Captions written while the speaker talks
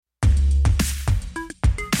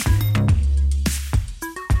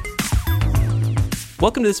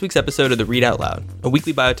Welcome to this week's episode of The Read Out Loud, a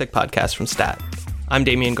weekly biotech podcast from STAT. I'm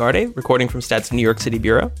Damian Garde, recording from STAT's New York City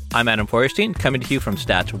bureau. I'm Adam Feuerstein, coming to you from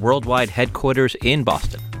STAT's worldwide headquarters in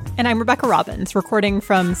Boston. And I'm Rebecca Robbins, recording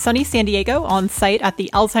from sunny San Diego on site at the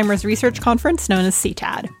Alzheimer's Research Conference known as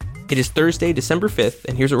CTAD. It is Thursday, December 5th,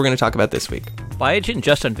 and here's what we're going to talk about this week. Biogen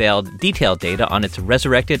just unveiled detailed data on its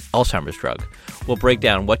resurrected Alzheimer's drug. We'll break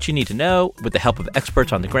down what you need to know with the help of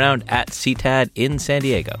experts on the ground at CTAD in San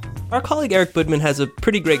Diego. Our colleague Eric Budman has a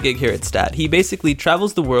pretty great gig here at STAT. He basically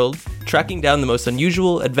travels the world, tracking down the most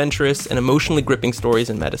unusual, adventurous, and emotionally gripping stories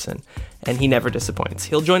in medicine. And he never disappoints.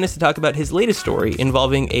 He'll join us to talk about his latest story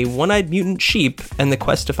involving a one-eyed mutant sheep and the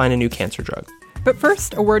quest to find a new cancer drug. But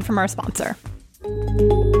first, a word from our sponsor.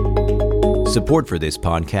 Support for this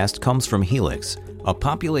podcast comes from Helix, a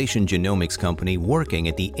population genomics company working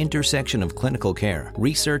at the intersection of clinical care,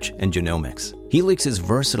 research, and genomics. Helix's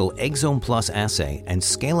versatile Exome Plus assay and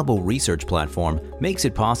scalable research platform makes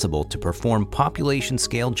it possible to perform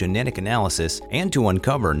population-scale genetic analysis and to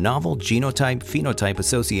uncover novel genotype-phenotype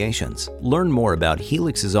associations. Learn more about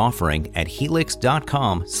Helix's offering at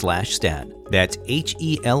helix.com/stat. That's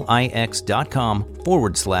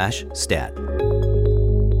HELIX.com/stat.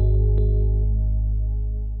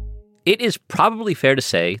 It is probably fair to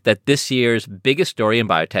say that this year's biggest story in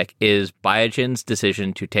biotech is Biogen's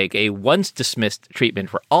decision to take a once-dismissed treatment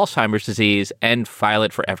for Alzheimer's disease and file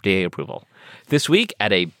it for FDA approval. This week,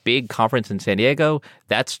 at a big conference in San Diego,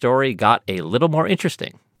 that story got a little more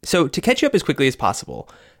interesting. So, to catch you up as quickly as possible,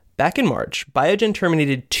 back in March, Biogen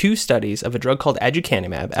terminated 2 studies of a drug called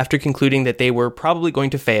aducanumab after concluding that they were probably going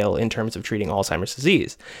to fail in terms of treating Alzheimer's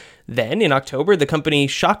disease. Then, in October, the company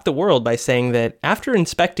shocked the world by saying that after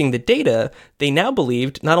inspecting the data, they now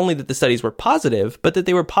believed not only that the studies were positive, but that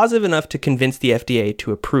they were positive enough to convince the FDA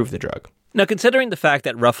to approve the drug. Now, considering the fact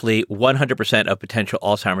that roughly 100% of potential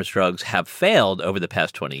Alzheimer's drugs have failed over the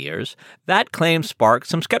past 20 years, that claim sparked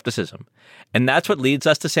some skepticism. And that's what leads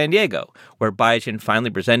us to San Diego, where Biogen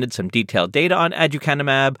finally presented some detailed data on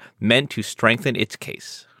aducanumab meant to strengthen its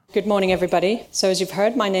case. Good morning, everybody. So as you've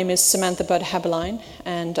heard, my name is Samantha Budd-Haberlein,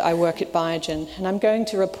 and I work at Biogen. And I'm going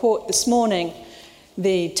to report this morning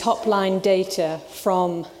the top-line data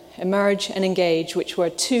from Emerge and Engage, which were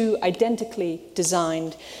 2 identically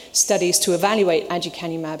designed studies to evaluate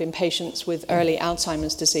aducanumab in patients with early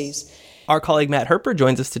Alzheimer's disease. Our colleague Matt Herper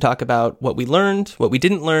joins us to talk about what we learned, what we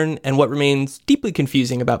didn't learn, and what remains deeply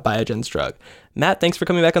confusing about Biogen's drug. Matt, thanks for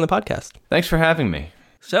coming back on the podcast. Thanks for having me.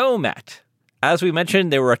 So, Matt, as we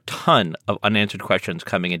mentioned, there were a ton of unanswered questions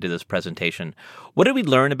coming into this presentation. What did we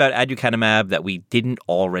learn about aducanumab that we didn't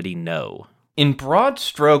already know? In broad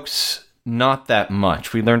strokes, not that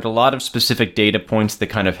much. We learned a lot of specific data points that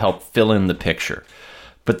kind of help fill in the picture.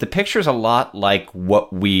 But the picture's a lot like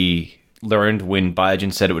what we learned when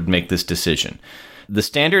Biogen said it would make this decision. The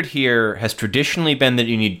standard here has traditionally been that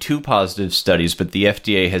you need 2 positive studies, but the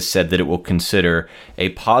FDA has said that it will consider a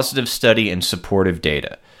positive study and supportive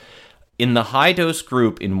data. In the high-dose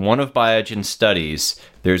group in one of Biogen's studies,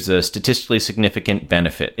 there's a statistically significant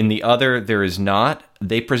benefit. In the other, there is not.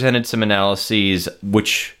 They presented some analyses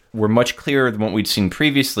which were much clearer than what we'd seen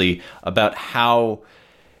previously about how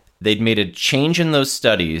they'd made a change in those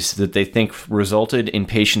studies that they think resulted in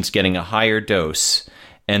patients getting a higher dose,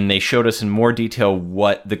 and they showed us in more detail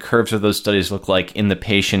what the curves of those studies look like in the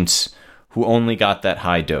patients who only got that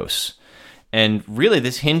high dose. And really,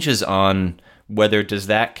 this hinges on whether does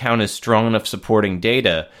that count as strong enough supporting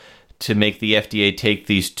data to make the FDA take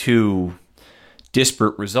these 2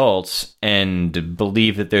 disparate results and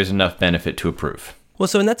believe that there's enough benefit to approve. Well,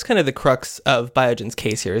 so and that's kind of the crux of Biogen's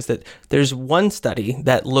case here, is that there's one study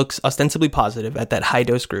that looks ostensibly positive at that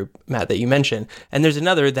high-dose group, Matt, that you mentioned, and there's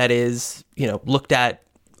another that is, looked at,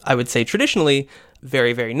 I would say traditionally,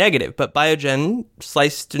 very, very negative. But Biogen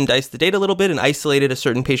sliced and diced the data a little bit and isolated a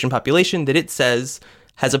certain patient population that it says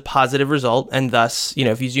has a positive result, and thus,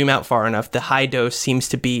 if you zoom out far enough, the high dose seems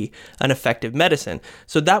to be an effective medicine.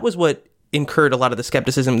 So that was what incurred a lot of the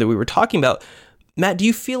skepticism that we were talking about. Matt, do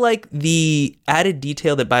you feel like the added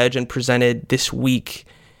detail that Biogen presented this week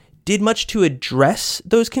did much to address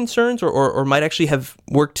those concerns or might actually have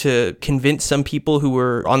worked to convince some people who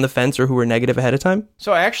were on the fence or who were negative ahead of time?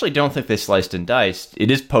 So I actually don't think they sliced and diced.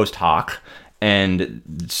 It is post hoc, and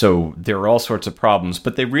so there are all sorts of problems,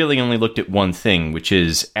 but they really only looked at one thing, which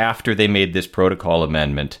is after they made this protocol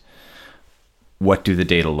amendment, what do the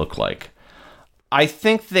data look like? I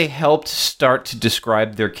think they helped start to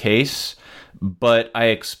describe their case, but I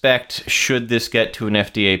expect, should this get to an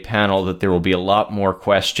FDA panel, that there will be a lot more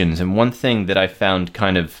questions. And one thing that I found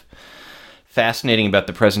kind of fascinating about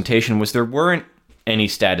the presentation was there weren't any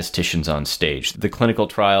statisticians on stage. The clinical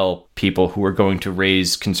trial people who are going to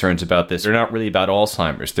raise concerns about this are not really about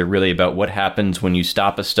Alzheimer's. They're really about what happens when you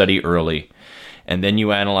stop a study early and then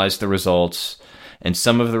you analyze the results, and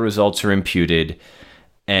some of the results are imputed,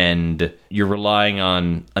 and you're relying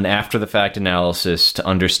on an after-the-fact analysis to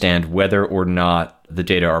understand whether or not the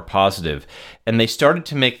data are positive. And they started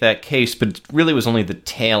to make that case, but it really was only the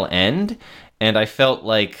tail end, and I felt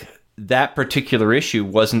like that particular issue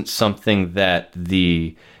wasn't something that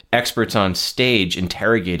the experts on stage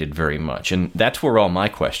interrogated very much. And that's where all my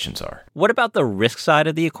questions are. What about the risk side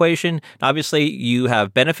of the equation? Obviously, you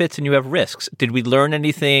have benefits and you have risks. Did we learn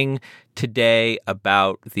anything today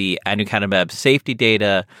about the aducanumab safety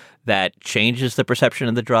data that changes the perception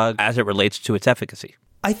of the drug as it relates to its efficacy?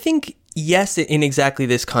 I think, yes, in exactly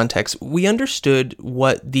this context. We understood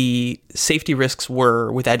what the safety risks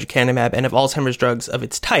were with aducanumab and of Alzheimer's drugs of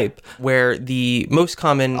its type, where the most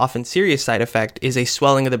common, often serious side effect is a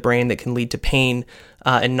swelling of the brain that can lead to pain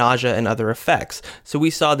and nausea and other effects. So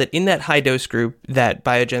we saw that in that high dose group that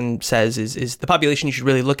Biogen says is the population you should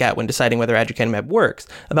really look at when deciding whether aducanumab works,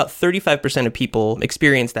 about 35% of people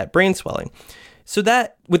experience that brain swelling. So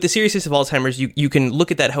that, with the seriousness of Alzheimer's, you can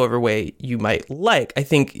look at that however way you might like. I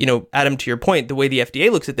think, Adam, to your point, the way the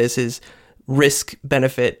FDA looks at this is risk,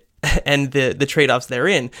 benefit, and the trade-offs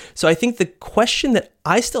therein. So I think the question that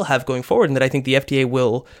I still have going forward, and that I think the FDA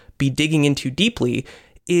will be digging into deeply,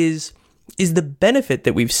 is the benefit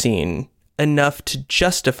that we've seen enough to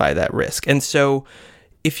justify that risk? And so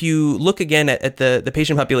if you look again at the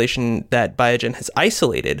patient population that Biogen has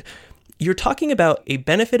isolated, you're talking about a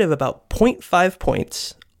benefit of about 0.5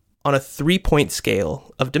 points on a 3-point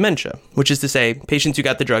scale of dementia, which is to say patients who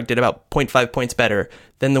got the drug did about 0.5 points better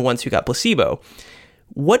than the ones who got placebo.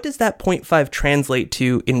 What does that 0.5 translate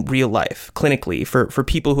to in real life, clinically, for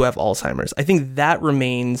people who have Alzheimer's? I think that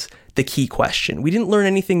remains the key question. We didn't learn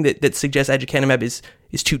anything that suggests aducanumab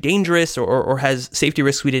is too dangerous or has safety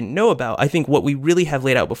risks we didn't know about. I think what we really have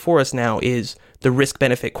laid out before us now is the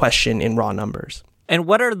risk-benefit question in raw numbers. And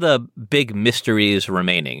what are the big mysteries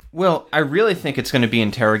remaining? Well, I really think it's going to be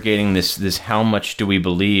interrogating this how much do we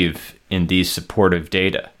believe in these supportive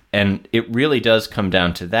data? And it really does come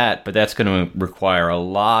down to that, but that's going to require a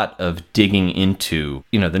lot of digging into,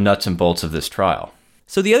 the nuts and bolts of this trial.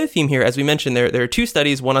 So the other theme here, as we mentioned, there are two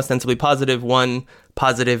studies, one ostensibly positive, one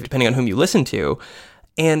positive, depending on whom you listen to.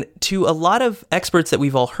 And to a lot of experts that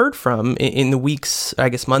we've all heard from in the weeks, I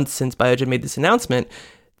guess months since Biogen made this announcement,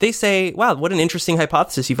 they say, wow, what an interesting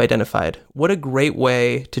hypothesis you've identified. What a great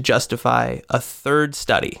way to justify a third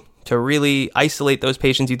study, to really isolate those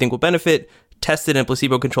patients you think will benefit, test it in a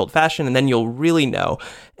placebo-controlled fashion, and then you'll really know.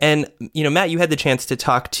 And, Matt, you had the chance to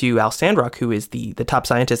talk to Al Sandrock, who is the top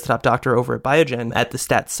scientist, the top doctor over at Biogen at the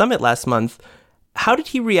Stats Summit last month. How did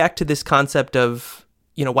he react to this concept of,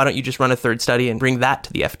 why don't you just run a third study and bring that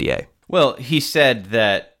to the FDA? Well, he said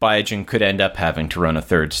that Biogen could end up having to run a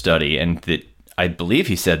third study, and that I believe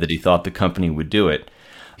he said that he thought the company would do it.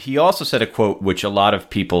 He also said a quote which a lot of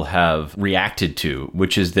people have reacted to,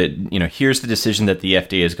 which is that, here's the decision that the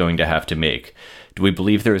FDA is going to have to make. Do we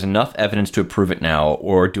believe there is enough evidence to approve it now,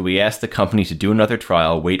 or do we ask the company to do another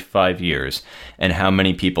trial, wait 5 years, and how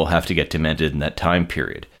many people have to get demented in that time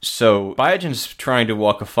period? So Biogen's trying to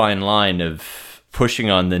walk a fine line of pushing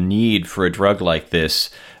on the need for a drug like this,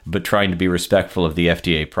 but trying to be respectful of the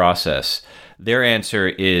FDA process. Their answer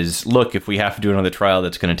is, look, if we have to do another trial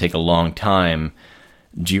that's going to take a long time,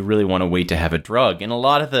 do you really want to wait to have a drug? And a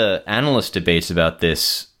lot of the analyst debates about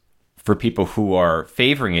this, for people who are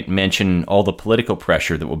favoring it, mention all the political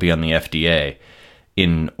pressure that will be on the FDA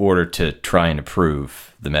in order to try and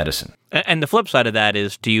approve the medicine. And the flip side of that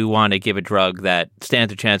is, do you want to give a drug that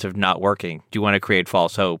stands a chance of not working? Do you want to create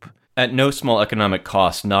false hope? At no small economic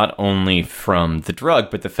cost, not only from the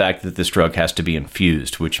drug, but the fact that this drug has to be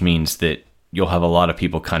infused, which means that you'll have a lot of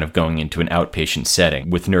people kind of going into an outpatient setting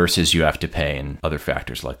with nurses you have to pay and other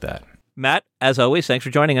factors like that. Matt, as always, thanks for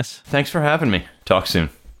joining us. Thanks for having me. Talk soon.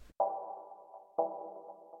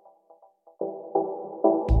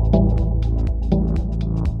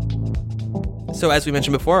 So as we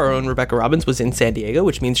mentioned before, our own Rebecca Robbins was in San Diego,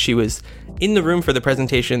 which means she was in the room for the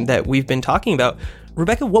presentation that we've been talking about.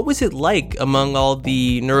 Rebecca, what was it like among all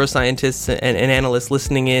the neuroscientists and analysts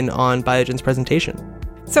listening in on Biogen's presentation?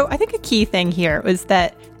 So I think a key thing here was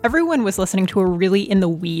that everyone was listening to a really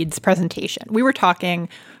in-the-weeds presentation. We were talking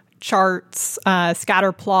charts,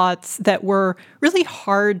 scatter plots that were really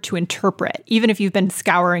hard to interpret, even if you've been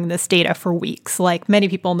scouring this data for weeks, like many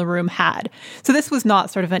people in the room had. So this was not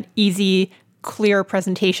sort of an easy, clear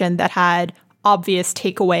presentation that had obvious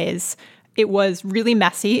takeaways. It was really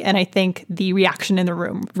messy, and I think the reaction in the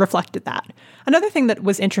room reflected that. Another thing that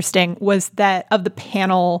was interesting was that of the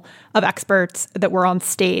panel of experts that were on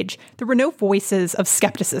stage, there were no voices of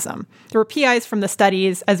skepticism. There were PIs from the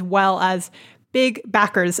studies as well as big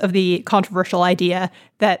backers of the controversial idea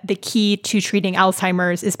that the key to treating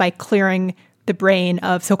Alzheimer's is by clearing the brain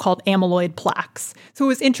of so-called amyloid plaques. So it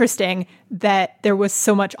was interesting that there was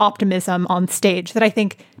so much optimism on stage that I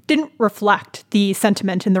think didn't reflect the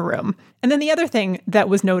sentiment in the room. And then the other thing that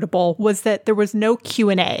was notable was that there was no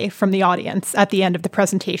Q&A from the audience at the end of the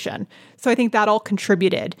presentation. So I think that all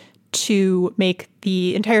contributed to make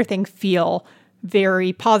the entire thing feel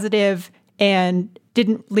very positive and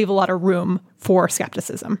didn't leave a lot of room for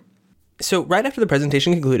skepticism. So right after the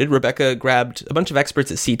presentation concluded, Rebecca grabbed a bunch of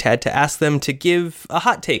experts at CTAD to ask them to give a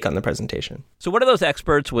hot take on the presentation. So one of those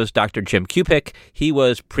experts was Dr. Jim Kupiec. He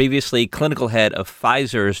was previously clinical head of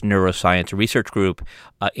Pfizer's neuroscience research group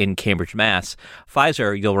in Cambridge, Mass.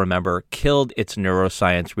 Pfizer, you'll remember, killed its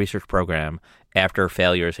neuroscience research program after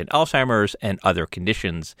failures in Alzheimer's and other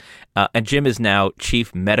conditions. And Jim is now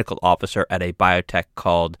chief medical officer at a biotech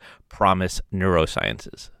called Promise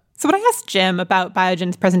Neurosciences. So when I asked Jim about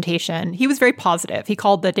Biogen's presentation, he was very positive. He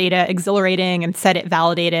called the data exhilarating and said it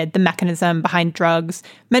validated the mechanism behind drugs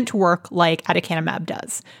meant to work like aducanumab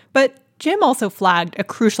does. But Jim also flagged a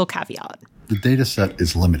crucial caveat. The data set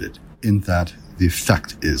is limited in that the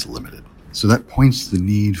effect is limited. So that points to the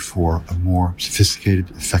need for a more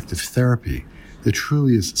sophisticated, effective therapy that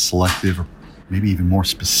truly is selective or maybe even more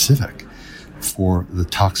specific for the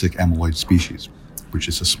toxic amyloid species, which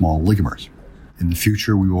is a small oligomers. In the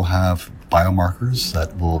future, we will have biomarkers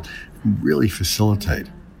that will really facilitate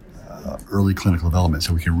early clinical development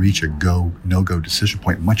so we can reach a go, no-go decision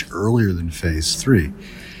point much earlier than phase 3.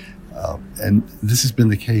 And this has been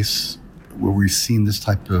the case where we've seen this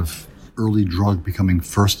type of early drug becoming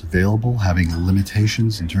first available, having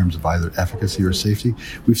limitations in terms of either efficacy or safety.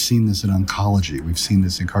 We've seen this in oncology. We've seen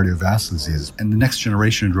this in cardiovascular diseases. And the next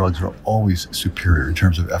generation of drugs are always superior in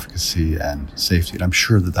terms of efficacy and safety. And I'm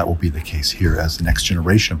sure that that will be the case here as the next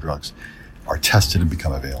generation of drugs are tested and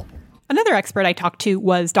become available. Another expert I talked to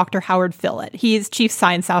was Dr. Howard Fillett. He's chief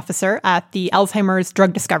science officer at the Alzheimer's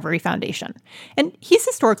Drug Discovery Foundation. And he's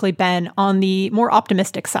historically been on the more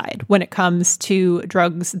optimistic side when it comes to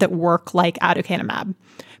drugs that work like aducanumab.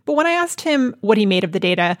 But when I asked him what he made of the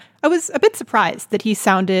data, I was a bit surprised that he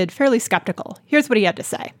sounded fairly skeptical. Here's what he had to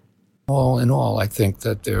say. All in all, I think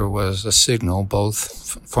that there was a signal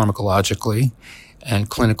both pharmacologically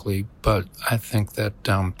and clinically, but I think that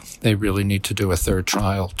they really need to do a third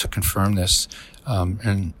trial to confirm this.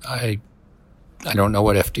 And I don't know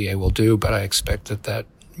what FDA will do, but I expect that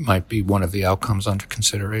might be one of the outcomes under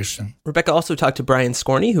consideration. Rebecca also talked to Brian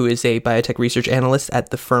Scorney, who is a biotech research analyst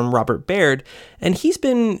at the firm Robert Baird, and he's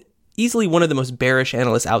been easily one of the most bearish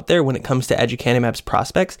analysts out there when it comes to aducanumab's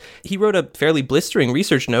prospects. He wrote a fairly blistering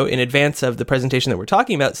research note in advance of the presentation that we're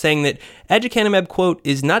talking about, saying that aducanumab, quote,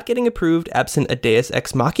 is not getting approved absent a deus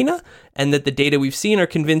ex machina, and that the data we've seen are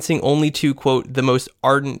convincing only to, quote, the most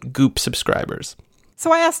ardent Goop subscribers.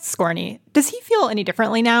 So I asked Scorney, does he feel any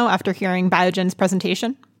differently now after hearing Biogen's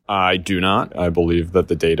presentation? I do not. I believe that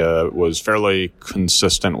the data was fairly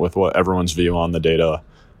consistent with what everyone's view on the data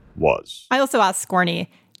was. I also asked Scorney,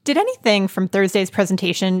 did anything from Thursday's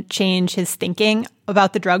presentation change his thinking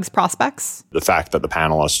about the drug's prospects? The fact that the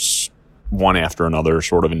panelists, one after another,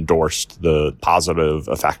 sort of endorsed the positive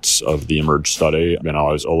effects of the eMERGE study. I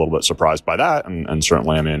was a little bit surprised by that. And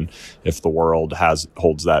certainly, if the world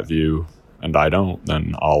holds that view and I don't,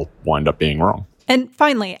 then I'll wind up being wrong. And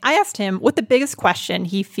finally, I asked him what the biggest question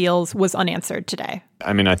he feels was unanswered today.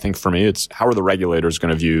 I think for me, it's how are the regulators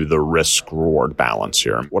going to view the risk-reward balance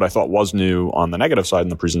here? What I thought was new on the negative side in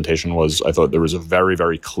the presentation was I thought there was a very,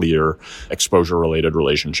 very clear exposure-related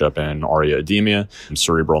relationship in ARIA edema and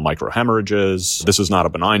cerebral microhemorrhages. This is not a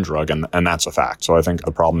benign drug, and that's a fact. So I think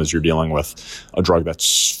the problem is you're dealing with a drug that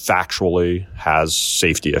factually has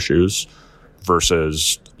safety issues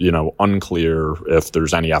versus, unclear if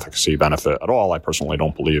there's any efficacy benefit at all. I personally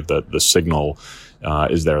don't believe that the signal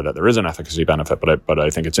is there that there is an efficacy benefit, but I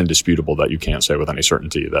think it's indisputable that you can't say with any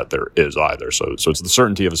certainty that there is either. So it's the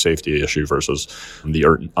certainty of a safety issue versus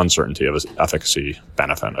the uncertainty of an efficacy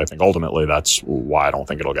benefit. I think ultimately that's why I don't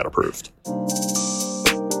think it'll get approved.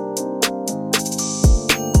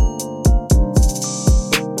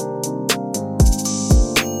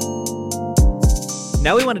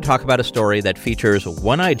 Now we want to talk about a story that features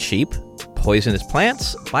one-eyed sheep, poisonous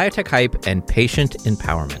plants, biotech hype, and patient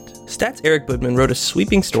empowerment. Stats Eric Budman wrote a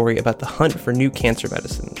sweeping story about the hunt for new cancer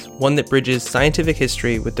medicines, one that bridges scientific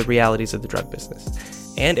history with the realities of the drug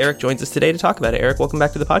business. And Eric joins us today to talk about it. Eric, welcome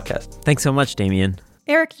back to the podcast. Thanks so much, Damien.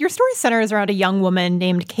 Eric, your story centers around a young woman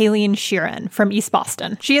named Kayleen Sheeran from East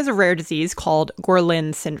Boston. She has a rare disease called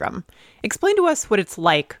Gorlin syndrome. Explain to us what it's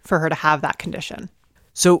like for her to have that condition.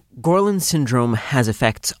 So Gorlin syndrome has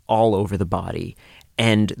effects all over the body,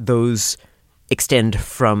 and those extend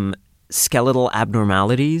from skeletal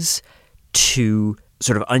abnormalities to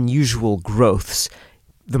sort of unusual growths.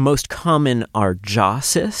 The most common are jaw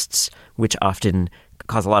cysts, which often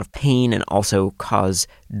cause a lot of pain and also cause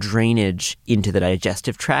drainage into the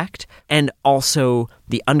digestive tract, and also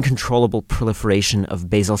the uncontrollable proliferation of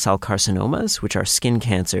basal cell carcinomas, which are skin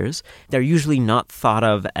cancers. They're usually not thought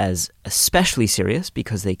of as especially serious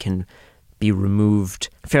because they can be removed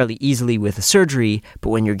fairly easily with a surgery, but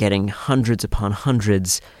when you're getting hundreds upon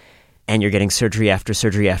hundreds and you're getting surgery after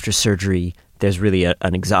surgery after surgery, there's really an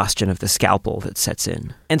exhaustion of the scalpel that sets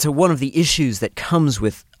in. And so one of the issues that comes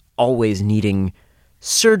with always needing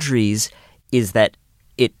surgeries is that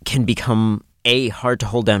it can become, hard to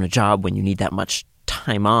hold down a job when you need that much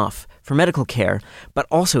time off for medical care, but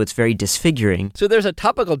also it's very disfiguring. So there's a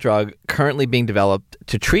topical drug currently being developed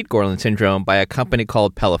to treat Gorlin syndrome by a company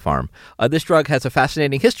called Pellepharm. This drug has a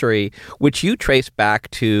fascinating history, which you trace back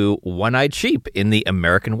to one-eyed sheep in the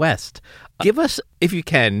American West. Give us, if you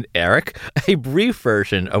can, Eric, a brief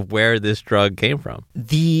version of where this drug came from.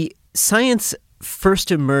 The science first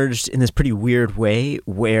emerged in this pretty weird way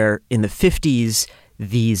where in the 50s,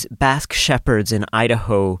 these Basque shepherds in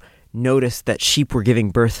Idaho noticed that sheep were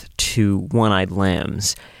giving birth to one-eyed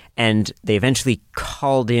lambs. And they eventually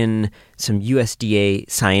called in some USDA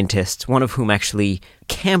scientists, one of whom actually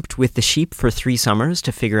camped with the sheep for 3 summers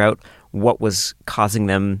to figure out what was causing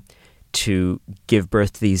them to give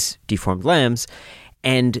birth to these deformed lambs.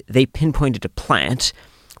 And they pinpointed a plant,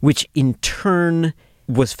 which in turn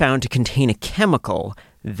was found to contain a chemical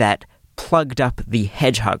that plugged up the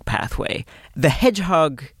hedgehog pathway. The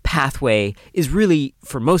hedgehog pathway is really,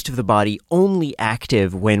 for most of the body, only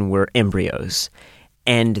active when we're embryos.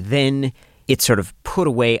 And then it's sort of put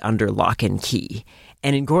away under lock and key.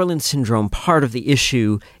 And in Gorlin syndrome, part of the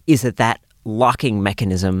issue is that locking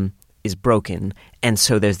mechanism is broken. And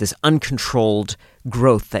so there's this uncontrolled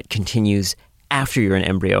growth that continues after you're an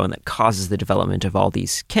embryo and that causes the development of all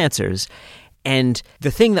these cancers. And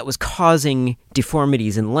the thing that was causing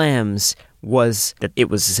deformities in lambs was that it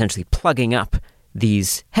was essentially plugging up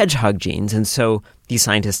these hedgehog genes. And so these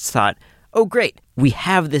scientists thought, oh, great, we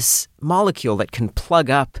have this molecule that can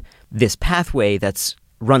plug up this pathway that's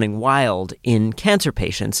running wild in cancer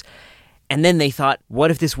patients. And then they thought,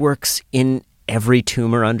 what if this works in every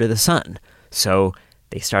tumor under the sun? So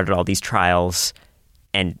they started all these trials,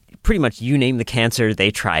 and pretty much you name the cancer,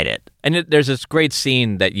 they tried it. And there's this great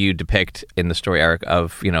scene that you depict in the story, Eric,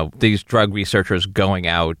 of, these drug researchers going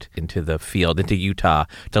out into the field, into Utah,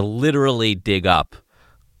 to literally dig up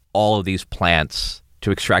all of these plants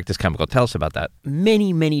to extract this chemical. Tell us about that.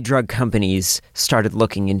 Many, many drug companies started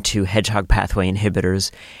looking into hedgehog pathway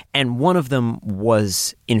inhibitors, and one of them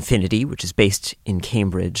was Infinity, which is based in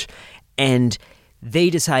Cambridge. And they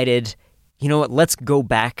decided, you know what, let's go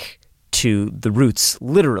back to the roots,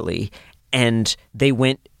 literally. And they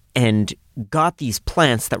went and got these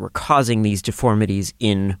plants that were causing these deformities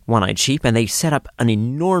in one-eyed sheep, and they set up an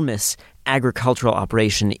enormous agricultural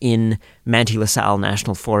operation in Manti La Salle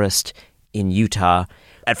National Forest in Utah.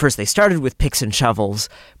 At first, they started with picks and shovels,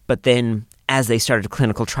 but then as they started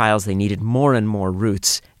clinical trials, they needed more and more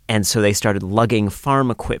roots, and so they started lugging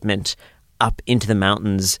farm equipment up into the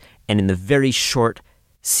mountains, and in the very short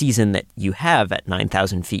season that you have at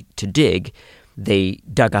 9,000 feet to dig, they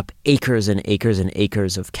dug up acres and acres and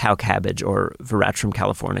acres of cow cabbage, or Veratrum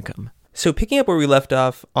californicum. So picking up where we left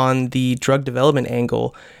off on the drug development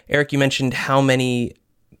angle, Eric, you mentioned how many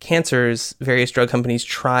cancers various drug companies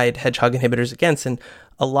tried hedgehog inhibitors against, and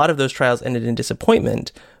a lot of those trials ended in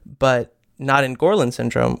disappointment, but not in Gorlin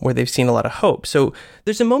syndrome, where they've seen a lot of hope. So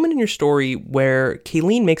there's a moment in your story where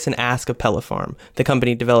Kayleen makes an ask of Pellepharm, the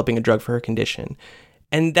company developing a drug for her condition.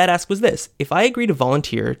 And that ask was this: if I agree to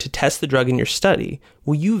volunteer to test the drug in your study,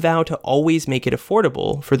 will you vow to always make it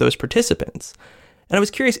affordable for those participants? And I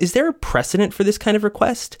was curious, is there a precedent for this kind of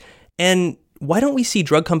request? And why don't we see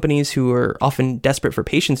drug companies who are often desperate for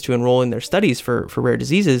patients to enroll in their studies for rare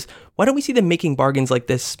diseases, why don't we see them making bargains like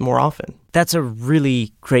this more often? That's a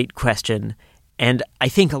really great question. And I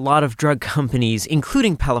think a lot of drug companies,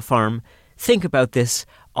 including Pellepharm, think about this,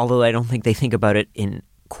 although I don't think they think about it in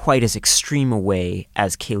quite as extreme a way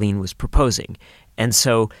as Kayleen was proposing. And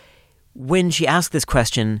so when she asked this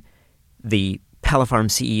question, the Pellipharm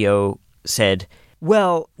CEO said,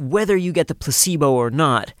 well, whether you get the placebo or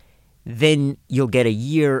not, then you'll get a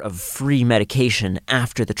year of free medication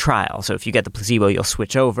after the trial. So if you get the placebo, you'll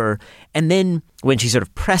switch over. And then when she sort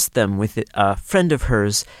of pressed them with a friend of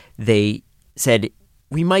hers, they said,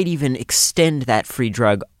 we might even extend that free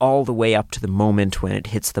drug all the way up to the moment when it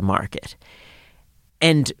hits the market.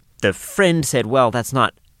 And the friend said, well, that's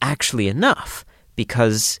not actually enough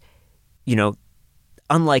because,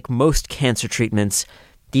 unlike most cancer treatments,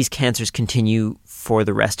 these cancers continue for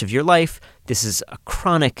the rest of your life. This is a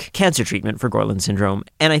chronic cancer treatment for Gorlin syndrome.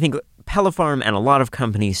 And I think Pellipharm and a lot of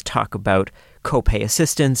companies talk about copay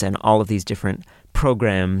assistance and all of these different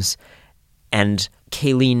programs. And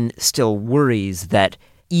Kayleen still worries that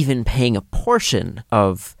even paying a portion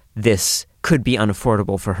of this could be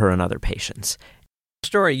unaffordable for her and other patients.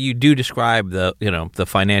 Story, you do describe the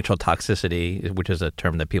financial toxicity, which is a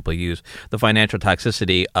term that people use, the financial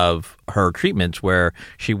toxicity of her treatments where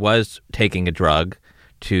she was taking a drug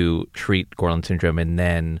to treat Gorlin syndrome and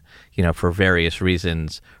then, for various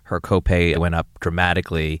reasons, her copay went up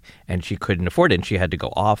dramatically and she couldn't afford it and she had to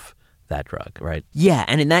go off that drug, right? Yeah,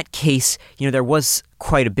 and in that case, there was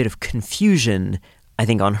quite a bit of confusion, I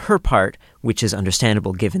think, on her part, which is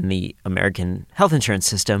understandable given the American health insurance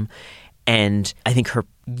system. And I think her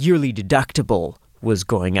yearly deductible was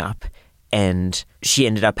going up, and she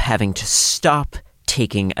ended up having to stop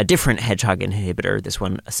taking a different hedgehog inhibitor, this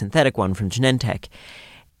one, a synthetic one from Genentech.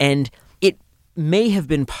 And it may have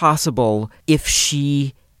been possible if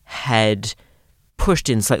she had pushed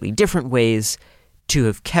in slightly different ways to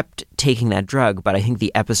have kept taking that drug, but I think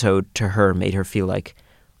the episode to her made her feel like,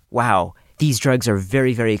 wow, these drugs are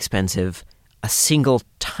very, very expensive. A single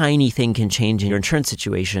tiny thing can change in your insurance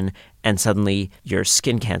situation, and suddenly your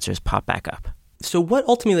skin cancers pop back up. So what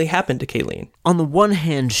ultimately happened to Kayleen? On the one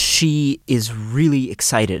hand, she is really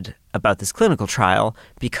excited about this clinical trial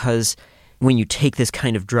because when you take this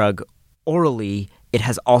kind of drug orally, it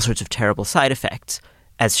has all sorts of terrible side effects.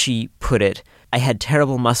 As she put it, I had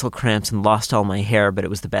terrible muscle cramps and lost all my hair, but it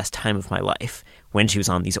was the best time of my life when she was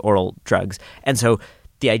on these oral drugs. And so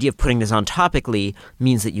the idea of putting this on topically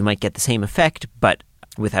means that you might get the same effect, but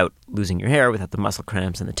without losing your hair, without the muscle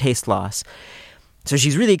cramps and the taste loss. So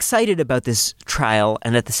she's really excited about this trial,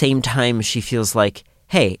 and at the same time, she feels like,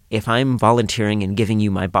 hey, if I'm volunteering and giving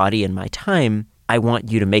you my body and my time, I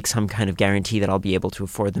want you to make some kind of guarantee that I'll be able to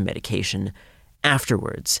afford the medication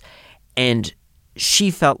afterwards. And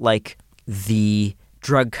she felt like the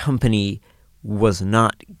drug company was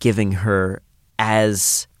not giving her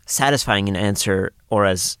as satisfying an answer or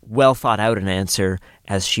as well thought out an answer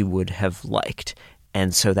as she would have liked.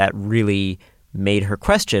 And so that really made her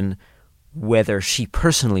question whether she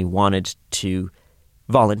personally wanted to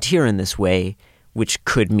volunteer in this way, which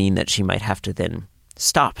could mean that she might have to then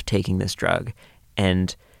stop taking this drug.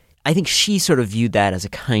 And I think she sort of viewed that as a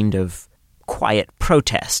kind of quiet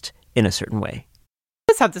protest in a certain way.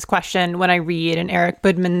 I just have this question when I read an Eric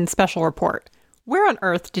Budman special report. Where on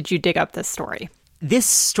earth did you dig up this story? This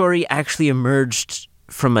story actually emerged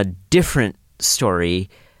from a different story.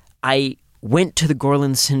 I went to the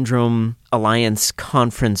Gorlin Syndrome Alliance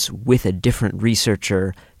conference with a different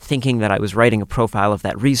researcher, thinking that I was writing a profile of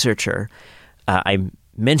that researcher. I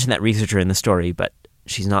mentioned that researcher in the story, but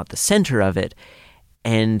she's not the center of it.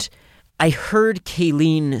 And I heard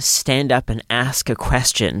Kayleen stand up and ask a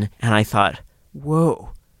question, and I thought,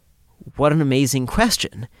 whoa, what an amazing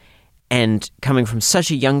question. And coming from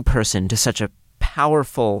such a young person to such a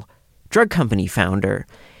powerful drug company founder,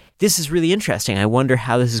 this is really interesting. I wonder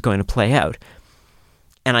how this is going to play out.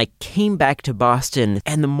 And I came back to Boston,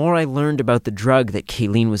 and the more I learned about the drug that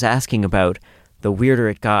Kayleen was asking about, the weirder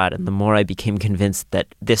it got, and the more I became convinced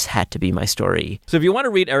that this had to be my story. So if you want to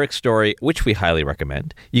read Eric's story, which we highly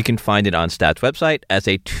recommend, you can find it on Stat's website as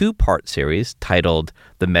a 2-part series titled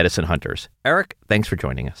The Medicine Hunters. Eric, thanks for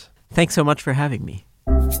joining us. Thanks so much for having me.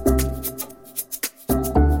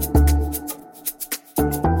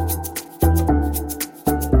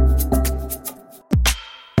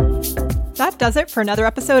 That does it for another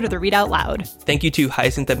episode of the Read Out Loud. Thank you to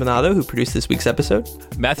Hyacinth Empanado, who produced this week's episode.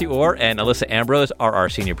 Matthew Orr and Alyssa Ambrose are our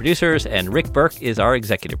senior producers, and Rick Burke is our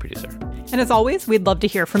executive producer. And as always, we'd love to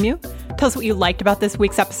hear from you. Tell us what you liked about this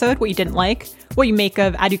week's episode, what you didn't like, what you make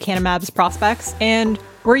of aducanumab's prospects, and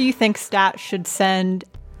where you think Stat should send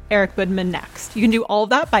Eric Budman next. You can do all of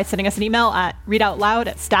that by sending us an email at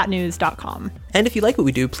readoutloud@statnews.com. And if you like what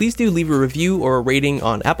we do, please do leave a review or a rating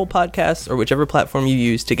on Apple Podcasts or whichever platform you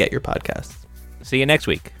use to get your podcasts. See you next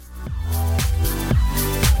week.